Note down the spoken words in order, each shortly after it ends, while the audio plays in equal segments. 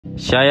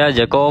Shaya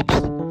Jacobs.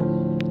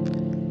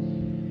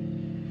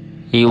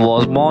 He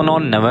was born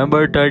on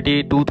November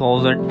 30,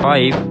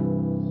 2005.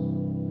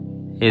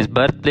 His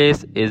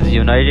birthplace is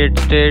United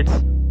States.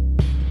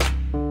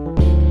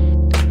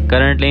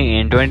 Currently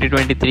in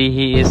 2023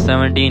 he is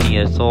 17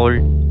 years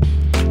old.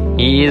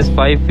 He is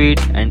 5 feet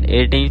and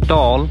 8 inches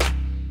tall.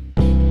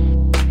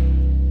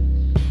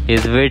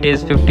 His weight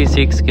is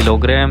 56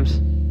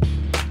 kilograms.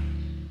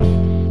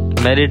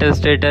 Marital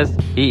status: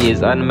 he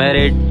is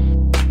unmarried.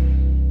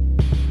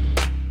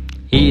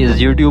 He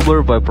is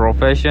YouTuber by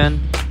profession.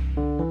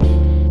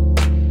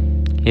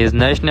 His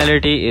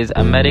nationality is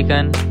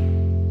American.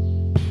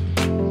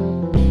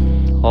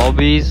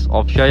 Hobbies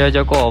of Shaya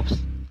Jacobs: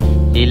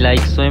 he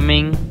likes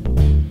swimming,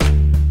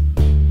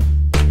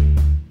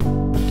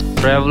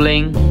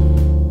 traveling,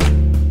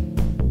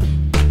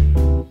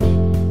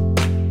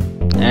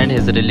 and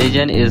his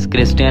religion is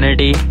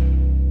Christianity.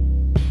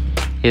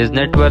 His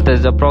net worth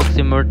is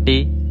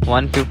approximately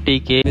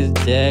 150k. Is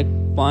Jack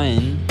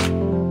Payne.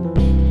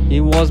 He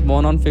was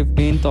born on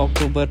 15th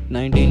October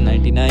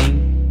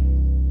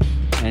 1999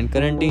 and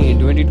currently in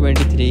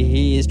 2023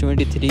 he is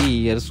 23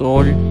 years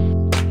old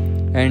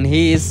and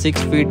he is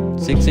 6 feet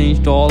 6 inches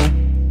tall.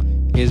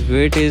 His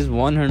weight is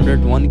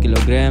 101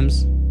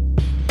 kilograms.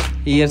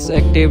 Years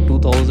active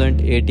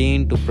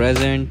 2018 to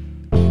present.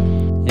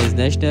 His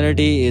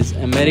nationality is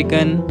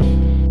American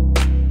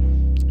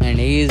and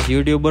he is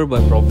YouTuber by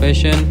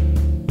profession,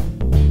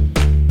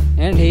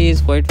 and he is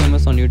quite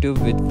famous on YouTube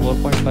with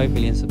 4.5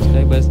 million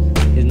subscribers.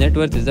 His net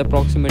worth is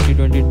approximately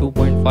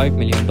 $22.5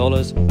 million.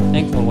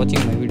 Thanks for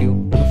watching my video.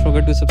 Don't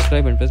forget to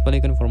subscribe and press bell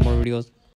icon for more videos.